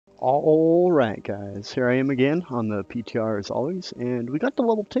Alright guys, here I am again on the PTR as always, and we got to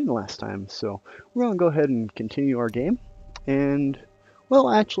level 10 last time, so we're going to go ahead and continue our game, and, well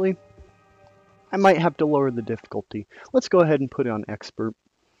actually, I might have to lower the difficulty. Let's go ahead and put it on Expert.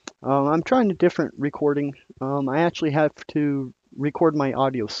 I'm trying a different recording. I actually have to record my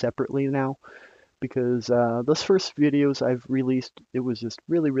audio separately now, because those first videos I've released, it was just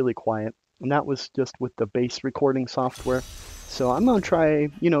really quiet, and that was just with the base recording software. So I'm going to try,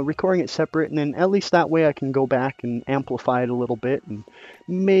 recording it separate, and then at least that way I can go back and amplify it a little bit, and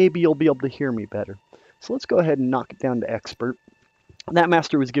maybe you'll be able to hear me better. So let's go ahead and knock it down to Expert. That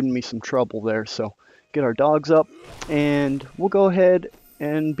master was giving me some trouble there, so get our dogs up, and we'll go ahead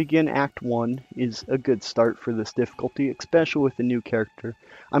and begin Act 1 is a good start for this difficulty, especially with a new character.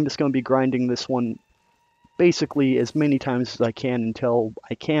 I'm just going to be grinding this one basically as many times as I can until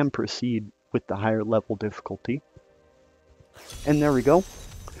I can proceed with the higher level difficulty. And there we go.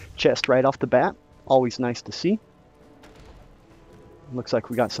 Chest right off the bat. Always nice to see. Looks like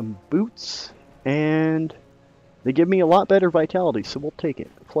we got some boots. And they give me a lot better vitality, so we'll take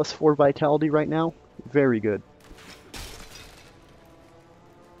it. +4 vitality right now. Very good.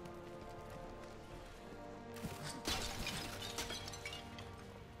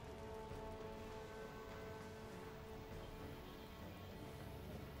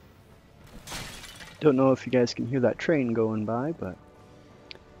 Don't know if you guys can hear that train going by, but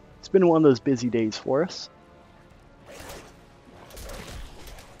it's been one of those busy days for us.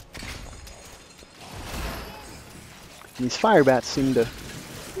 These fire bats seem to...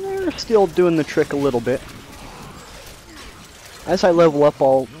 they're still doing the trick a little bit. As I level up,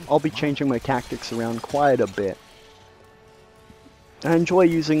 I'll be changing my tactics around quite a bit. I enjoy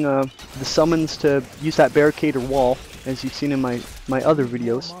using the summons to use that barricade or wall, as you've seen in my other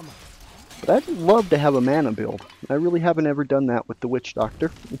videos. But I'd love to have a mana build. I really haven't ever done that with the Witch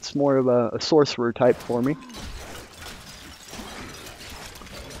Doctor. It's more of a sorcerer type for me.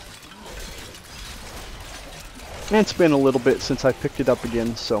 And it's been a little bit since I picked it up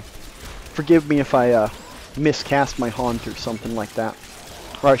again, so forgive me if I miscast my Haunt or something like that.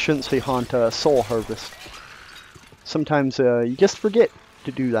 Or I shouldn't say Haunt, Soul Harvest. Sometimes you just forget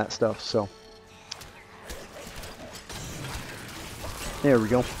to do that stuff, so... there we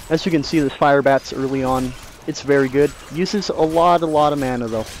go. As you can see, this fire bats early on, it's very good. Uses a lot of mana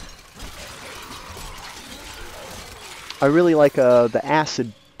though. I really like the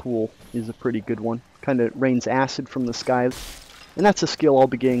acid pool is a pretty good one. Kind of rains acid from the sky, and that's a skill I'll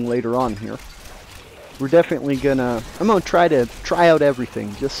be getting later on here. We're definitely gonna, I'm gonna try out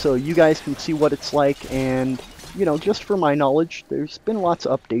everything just so you guys can see what it's like, and just for my knowledge, there's been lots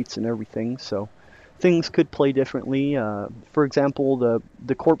of updates and everything, so things could play differently. For example,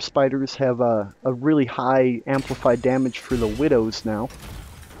 the corpse spiders have a really high amplified damage for the widows now.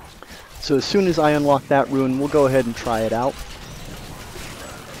 So as soon as I unlock that rune, we'll go ahead and try it out.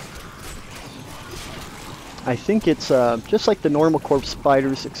 I think it's just like the normal corpse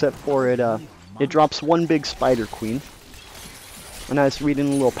spiders, except for it drops one big spider queen. And I was reading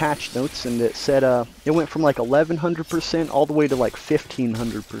the little patch notes, and it said it went from like 1100% all the way to like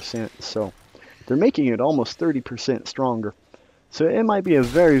 1500%. So they're making it almost 30% stronger. So it might be a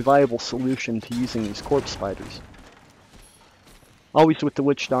very viable solution to using these corpse spiders. Always with the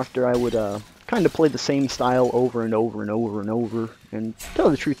Witch Doctor, I would kind of play the same style over and over and over and over. And to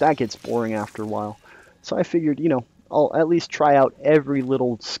tell the truth, that gets boring after a while. So I figured, I'll at least try out every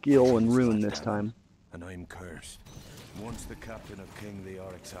little skill and rune this time. And I'm cursed. Once the captain of King the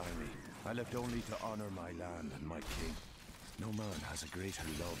Oryx army, I left only to honor my land and my king. No man has a greater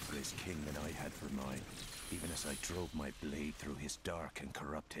love for his king than I had for mine, even as I drove my blade through his dark and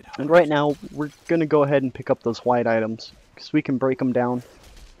corrupted heart. And right now, we're going to go ahead and pick up those white items, because we can break them down.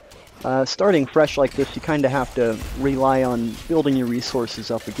 Starting fresh like this, you kind of have to rely on building your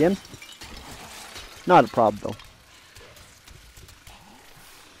resources up again. Not a problem, though.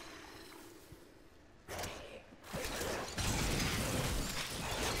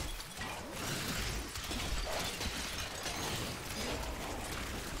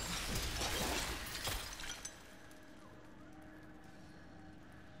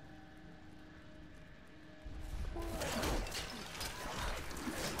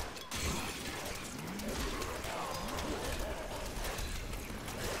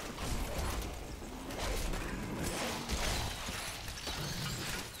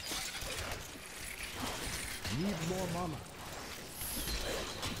 Need more mama.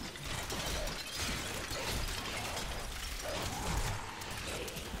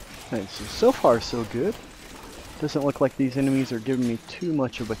 Alright, so far so good. Doesn't look like these enemies are giving me too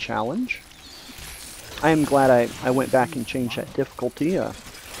much of a challenge. I am glad I went back and changed that difficulty.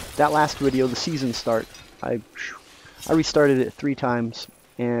 That that last video, the season start, I restarted it 3 times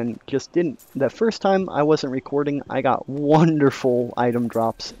and just didn't. That first time I wasn't recording, I got wonderful item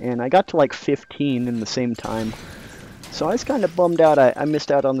drops, and I got to like 15 in the same time. So I was kind of bummed out I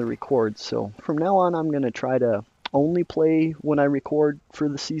missed out on the record. So from now on, I'm going to try to only play when I record for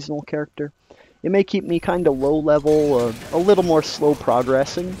the seasonal character. It may keep me kind of low level, a little more slow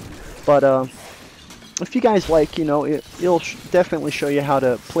progressing, but if you guys like, you know, it'll definitely show you how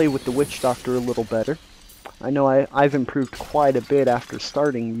to play with the Witch Doctor a little better. I know I've improved quite a bit after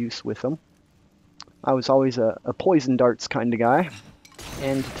starting use with them. I was always a poison darts kind of guy,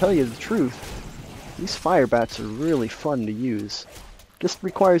 and to tell you the truth, these fire bats are really fun to use. Just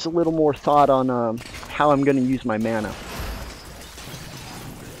requires a little more thought on how I'm going to use my mana.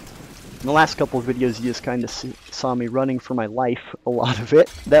 In the last couple of videos, you just kind of saw me running for my life, a lot of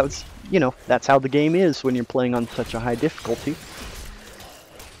it. That was, you know, that's how the game is when you're playing on such a high difficulty.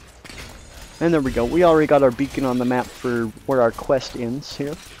 And there we go. We already got our beacon on the map for where our quest ends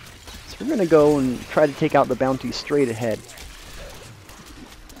here. So we're going to go and try to take out the bounty straight ahead.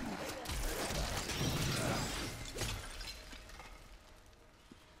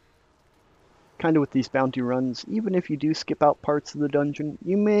 Kind of with these bounty runs, even if you do skip out parts of the dungeon,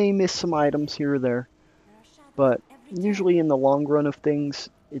 you may miss some items here or there. But usually in the long run of things,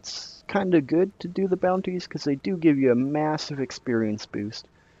 it's kind of good to do the bounties because they do give you a massive experience boost.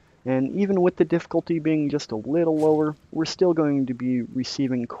 And even with the difficulty being just a little lower, we're still going to be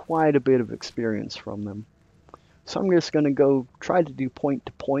receiving quite a bit of experience from them. So I'm just going to go try to do point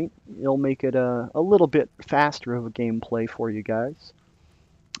to point. It'll make it a little bit faster of a gameplay for you guys.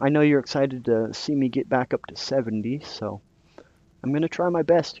 I know you're excited to see me get back up to 70, so I'm going to try my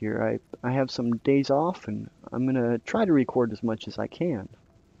best here. I have some days off, and I'm going to try to record as much as I can.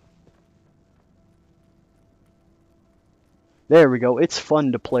 There we go. It's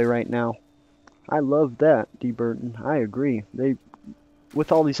fun to play right now. I love that, D. Burton. I agree.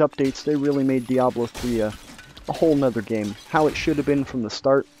 With all these updates, they really made Diablo 3 a whole nother game. How it should have been from the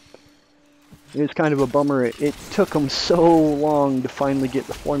start. It was kind of a bummer. It took them so long to finally get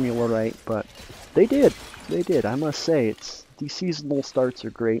the formula right, but they did. They did. I must say, these seasonal starts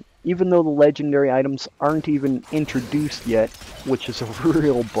are great. Even though the legendary items aren't even introduced yet, which is a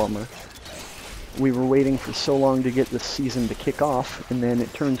real bummer. We were waiting for so long to get this season to kick off, and then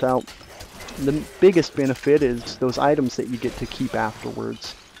it turns out the biggest benefit is those items that you get to keep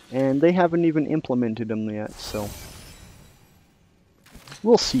afterwards. And they haven't even implemented them yet, so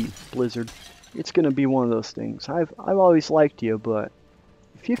we'll see, Blizzard. It's going to be one of those things. I've always liked you, but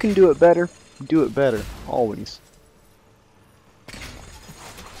if you can do it better, always.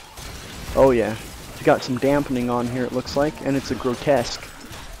 Oh yeah, you got some dampening on here it looks like, and it's a grotesque.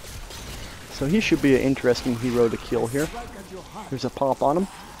 So he should be an interesting hero to kill here. There's a pop on him.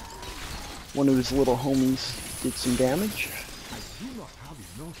 One of his little homies did some damage.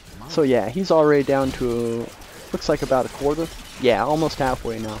 So yeah, he's already down to, looks like about a quarter. Yeah, almost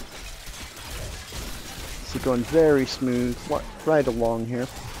halfway now. So going very smooth, right along here.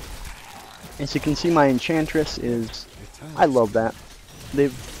 As you can see, my Enchantress is, I love that.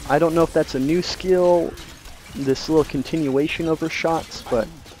 I don't know if that's a new skill, this little continuation of her shots, but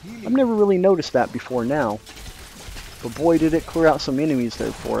I've never really noticed that before now. But boy, did it clear out some enemies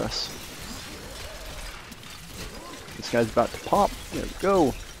there for us. This guy's about to pop. There we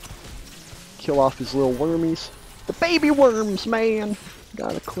go. Kill off his little wormies. The baby worms, man!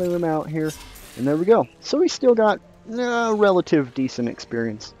 Gotta clear them out here. And there we go. So we still got relative decent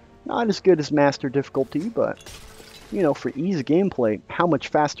experience. Not as good as Master difficulty, but, you know, for ease of gameplay, how much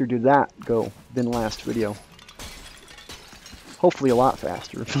faster did that go than last video? Hopefully a lot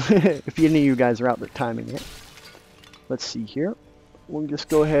faster, if any of you guys are out there timing it. Let's see here. We'll just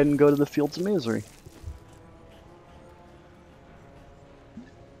go ahead and go to the Fields of Misery.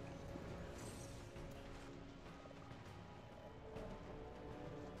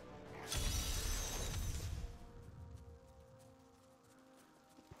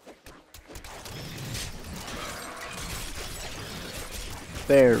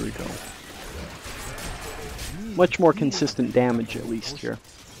 There we go. Much more consistent damage, at least, here.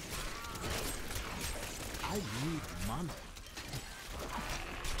 I need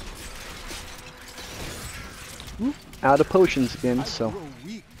mana. Out of potions again, so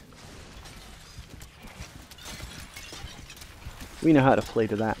we know how to play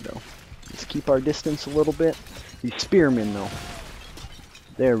to that, though. Let's keep our distance a little bit. These spearmen, though.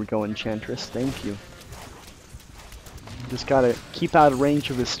 There we go, Enchantress. Thank you. Just gotta keep out of range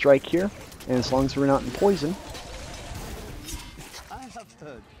of his strike here, and as long as we're not in poison. I have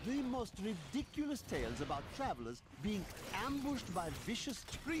heard the most most ridiculous tales about travelers being ambushed by vicious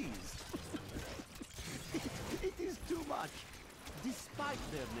trees. It is too much. Despite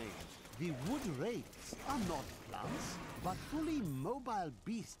their names, the wood wraiths are not plants, but fully mobile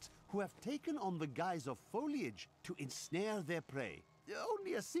beasts who have taken on the guise of foliage to ensnare their prey.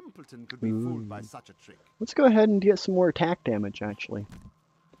 Only a simpleton could be fooled by such a trick. Let's go ahead and get some more attack damage, actually.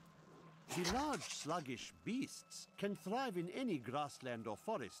 The large, sluggish beasts can thrive in any grassland or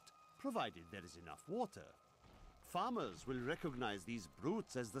forest, provided there is enough water. Farmers will recognize these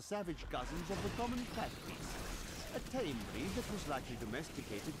brutes as the savage cousins of the common fat beast, a tame breed that was likely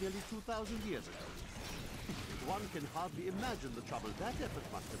domesticated nearly 2,000 years ago. One can hardly imagine the trouble that effort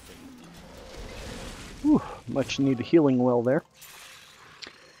must have taken. Whew, much needed healing well there.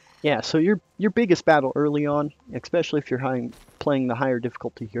 Yeah, so your biggest battle early on, especially if you're playing the higher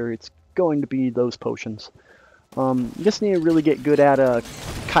difficulty here, it's going to be those potions. You just need to really get good at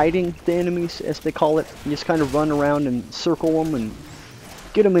kiting the enemies, as they call it. You just kind of run around and circle them and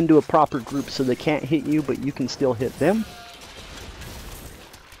get them into a proper group so they can't hit you, but you can still hit them.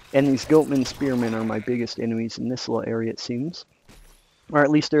 And these goatmen spearmen are my biggest enemies in this little area, it seems. Or at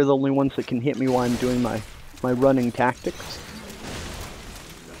least they're the only ones that can hit me while I'm doing my running tactics.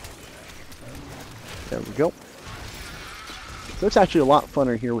 There we go. So it's actually a lot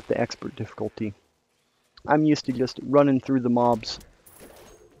funner here with the expert difficulty. I'm used to just running through the mobs.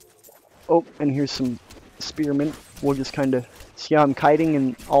 Oh, and here's some spearmen. We'll just kind of see how I'm kiting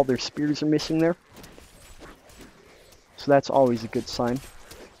and all their spears are missing there. So that's always a good sign.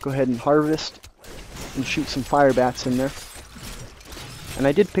 Go ahead and harvest and shoot some fire bats in there. And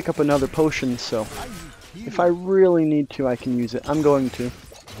I did pick up another potion, so if I really need to, I can use it. I'm going to.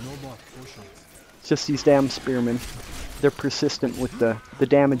 It's just these damn spearmen. They're persistent with the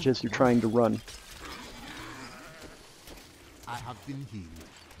damages you're trying to run. I have been healed.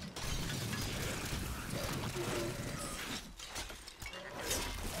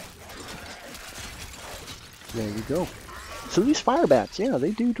 There you go. So these fire bats, yeah,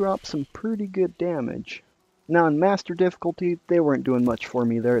 they do drop some pretty good damage. Now in master difficulty, they weren't doing much for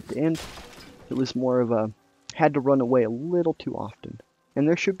me there at the end. It was more of a, had to run away a little too often. And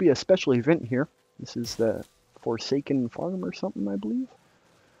there should be a special event here. This is the Forsaken Farm or something, I believe.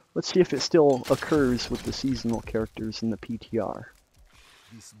 Let's see if it still occurs with the seasonal characters in the PTR.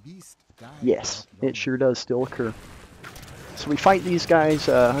 This beast died. Yes, it sure does still occur. So we fight these guys.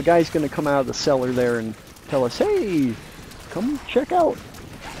 A guy's going to come out of the cellar there and tell us, hey, come check out.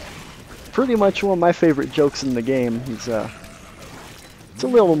 Pretty much one of my favorite jokes in the game. He's it's a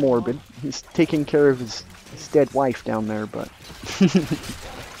little morbid. He's taking care of his dead wife down there, but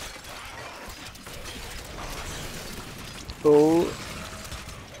oh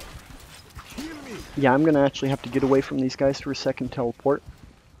yeah, I'm gonna actually have to get away from these guys for a second. Teleport.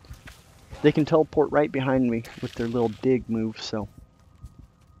 They can teleport right behind me with their little dig move, so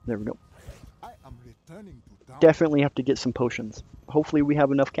there we go. I am returning to town. Definitely have to get some potions. Hopefully we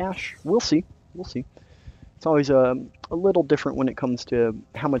have enough cash. We'll see. We'll see. It's always a little different when it comes to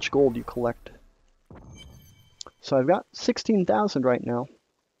how much gold you collect. So I've got 16,000 right now.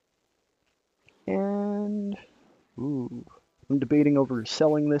 And ooh, I'm debating over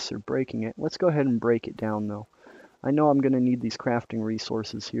selling this or breaking it. Let's go ahead and break it down though. I know I'm going to need these crafting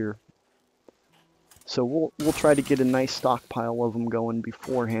resources here. So we'll try to get a nice stockpile of them going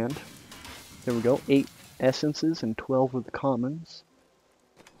beforehand. There we go. 8 essences and 12 of the commons.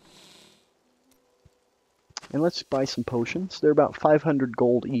 And let's buy some potions. They're about 500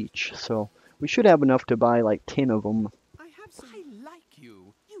 gold each, so we should have enough to buy like 10 of them. I like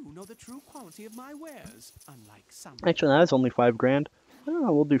you. You know the true quality of my wares, unlike some. Actually, that was only 5 grand.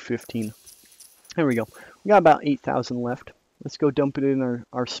 Oh, we'll do 15. There we go. We got about 8,000 left. Let's go dump it in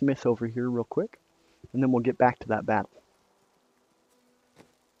our smith over here real quick, and then we'll get back to that battle.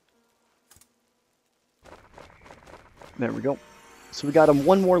 There we go. So we got him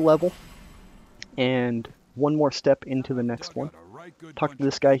one more level, and one more step into the next one. Talk to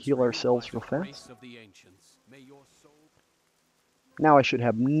this guy, heal ourselves real fast. Now I should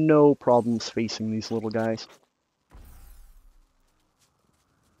have no problems facing these little guys.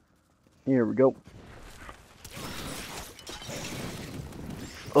 Here we go.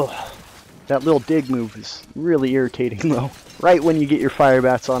 Ugh. That little dig move is really irritating though. Right when you get your fire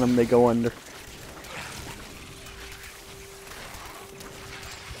bats on them, they go under.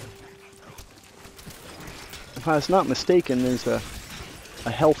 If I was not mistaken, there's a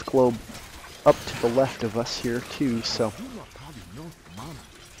health globe up to the left of us here too, so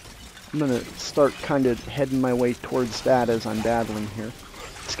I'm gonna start kind of heading my way towards that as I'm battling here.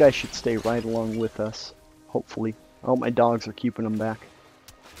 This guy should stay right along with us, hopefully. Oh, my dogs are keeping him back.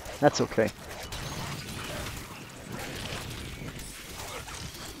 That's okay.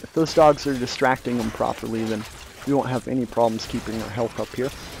 If those dogs are distracting them properly, then we won't have any problems keeping our health up here.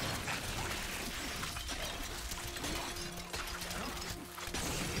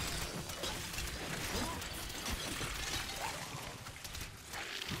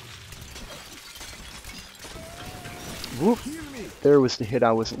 Whoop. There was the hit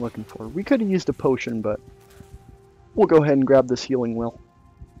I wasn't looking for. We could have used a potion, but we'll go ahead and grab this healing well.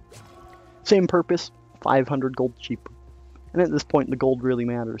 Same purpose, 500 gold cheaper. And at this point, the gold really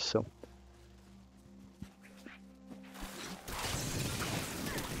matters, so.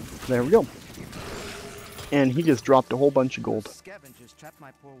 There we go. And he just dropped a whole bunch of gold.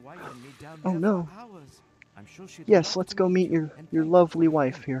 Oh no. Yes, let's go meet your lovely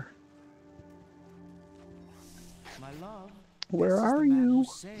wife here. Where are you?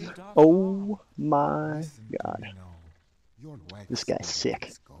 Oh my god. This guy's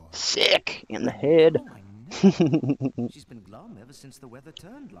sick. Sick in the head. She's been glum ever since the weather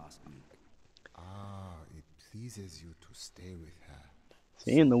turned last week. Ah, it pleases you to stay with her.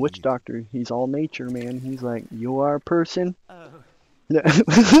 See, and the witch doctor, he's all nature, man. He's like, you are a person.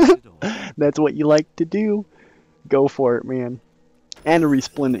 That's what you like to do. Go for it, man. And a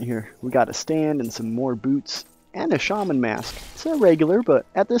resplendent here. We got a stand and some more boots. And a shaman mask. It's a regular, but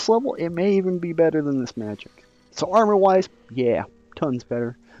at this level, it may even be better than this magic. So armor-wise, yeah, tons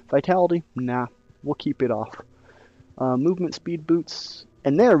better. Vitality, nah, we'll keep it off. Movement speed boots,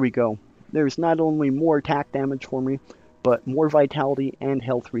 and there we go. There's not only more attack damage for me, but more vitality and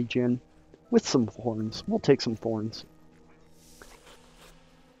health regen with some thorns. We'll take some thorns.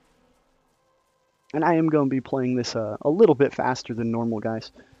 And I am going to be playing this a little bit faster than normal,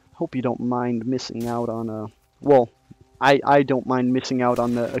 guys. Hope you don't mind missing out on well, I don't mind missing out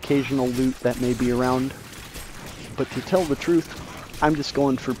on the occasional loot that may be around. But to tell the truth, I'm just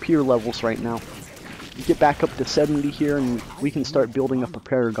going for pure levels right now. Get back up to 70 here and we can start building up a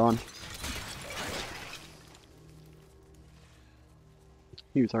Paragon.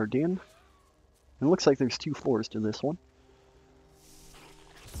 Here's our den. And it looks like there's 2 floors to this one.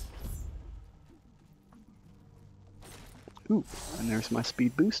 Ooh, and there's my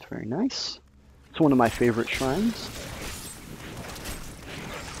speed boost, very nice. It's one of my favorite shrines.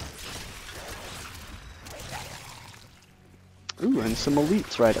 Ooh, and some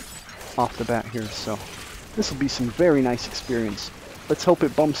elites right off the bat here, so this will be some very nice experience. Let's hope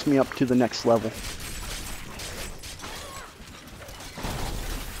it bumps me up to the next level.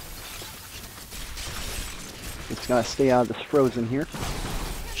 Just gotta stay out of this frozen here.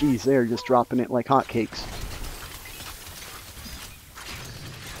 Jeez, they're just dropping it like hotcakes.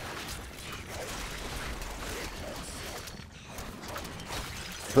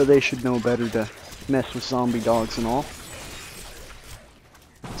 But they should know better to mess with zombie dogs and all.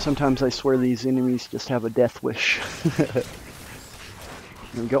 Sometimes I swear these enemies just have a death wish. There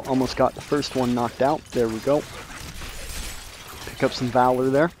we go, almost got the first one knocked out. There we go. Pick up some Valor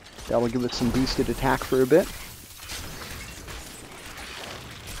there. That'll give us some boosted attack for a bit.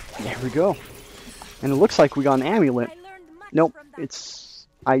 There we go. And it looks like we got an amulet. Nope,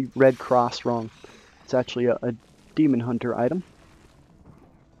 I read cross wrong. It's actually a demon hunter item.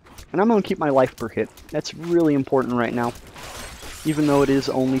 And I'm going to keep my life per hit. That's really important right now. Even though it is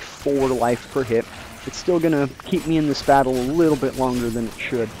only 4 life per hit, it's still going to keep me in this battle a little bit longer than it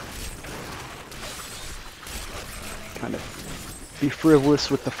should. Kind of be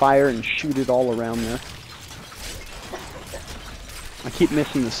frivolous with the fire and shoot it all around there. I keep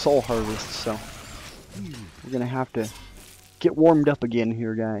missing the soul harvest, so we're going to have to get warmed up again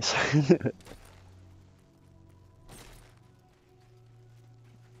here, guys.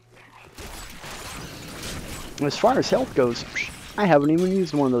 As far as health goes, I haven't even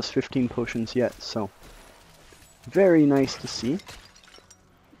used one of those 15 potions yet, so very nice to see.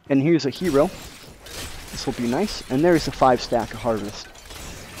 And here's a hero. This will be nice. And there's a 5 stack of harvest.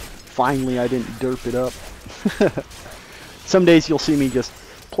 Finally, I didn't derp it up. Some days you'll see me just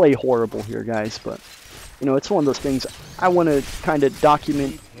play horrible here, guys, but you know, it's one of those things. I want to kind of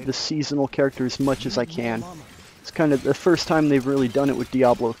document the seasonal character as much as I can. It's kind of the first time they've really done it with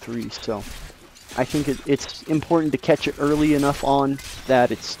Diablo 3, so I think it's important to catch it early enough on that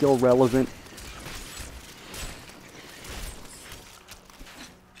it's still relevant.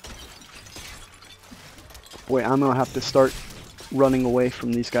 Boy, I'm going to have to start running away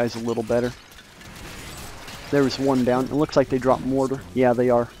from these guys a little better. There was one down. It looks like they dropped mortar. Yeah, they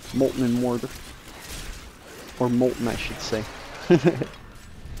are. Molten and mortar. Or molten, I should say.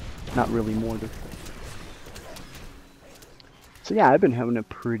 Not really mortar. So yeah, I've been having a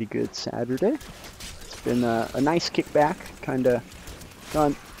pretty good Saturday. It's been a nice kickback. Kind of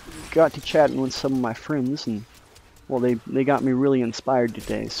gone got to chatting with some of my friends, and well, they got me really inspired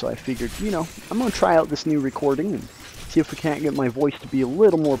today. So I figured, you know, I'm gonna try out this new recording and see if we can't get my voice to be a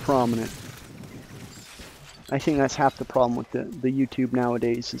little more prominent. I think that's half the problem with the YouTube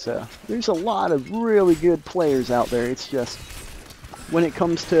nowadays is there's a lot of really good players out there. It's just when it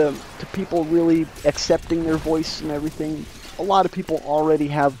comes to people really accepting their voice and everything, a lot of people already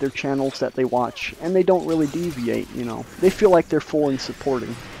have their channels that they watch and they don't really deviate, you know. They feel like they're fully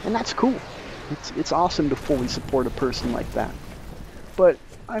supporting, and that's cool. It's awesome to fully support a person like that. But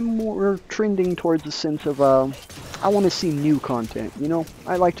I'm more trending towards the sense of I want to see new content, you know?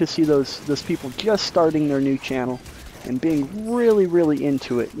 I like to see those people just starting their new channel and being really, really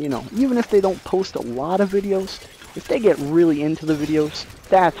into it, you know? Even if they don't post a lot of videos, if they get really into the videos,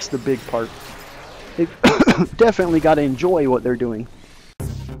 that's the big part. They've definitely got to enjoy what they're doing.